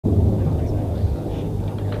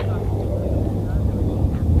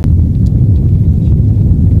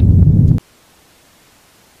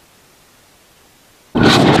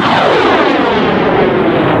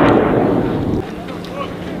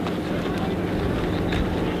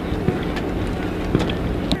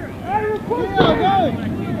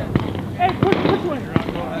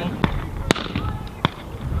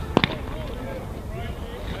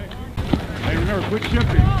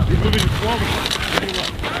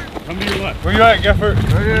Come to your left. Where you at, Gifford?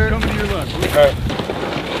 Right here. Come to your left. All right.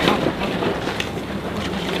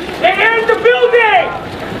 And the building!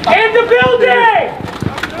 And the building!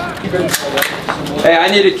 Hey, I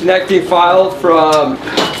need a connecting file from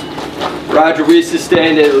Roger. We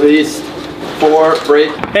sustained at least 4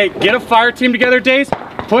 break. Hey, get a fire team together, Days.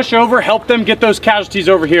 Push over, help them get those casualties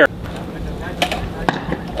over here.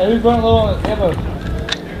 Hey, who's running low on ammo?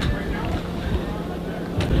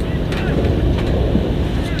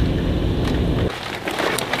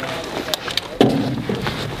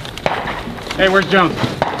 Hey, where's Jones?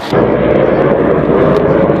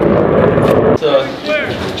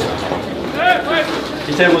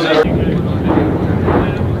 He said it was a...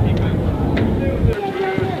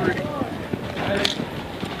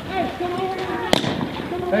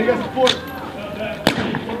 Hey, you got support.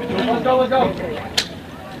 Let's go, let's go.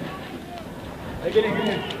 Hey, get in.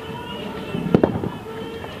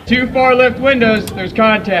 2 far left windows, there's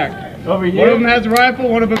contact. Over here. One of them has a rifle,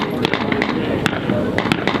 one of them...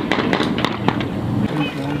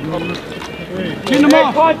 Shooting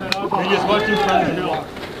them off.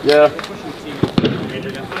 Yeah.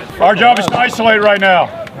 Our job is to isolate right now.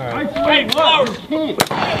 Hey, lower!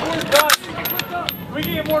 We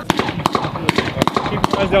get more. Keep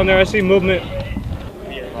your eyes down there, I see movement.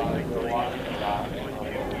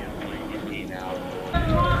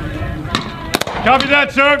 Copy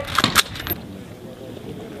that, sir.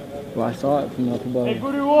 Well, I saw it from up above. Hey,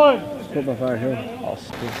 Voodoo 1. Just put my fire here.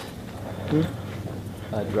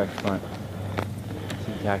 I'll direct front.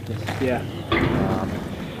 See cactus? Yeah.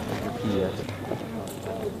 Yes.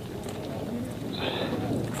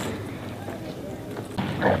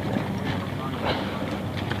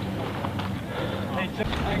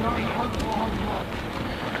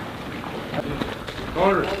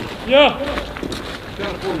 Carter. Yeah. What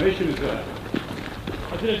kind of formation is that?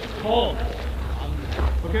 I said it's cold.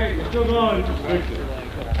 Okay, you're still going.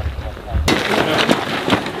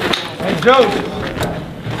 Hey, Joe.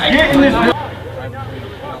 Get in this.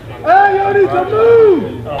 Hey, y'all need to move.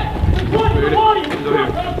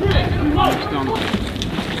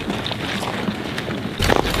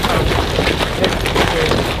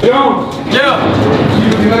 Jones. Yeah.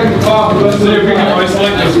 Let's see if we can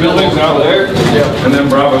isolate those buildings out there. Yeah. And then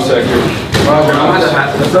Bravo sector.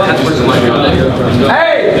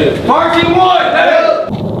 Hey, parking 1!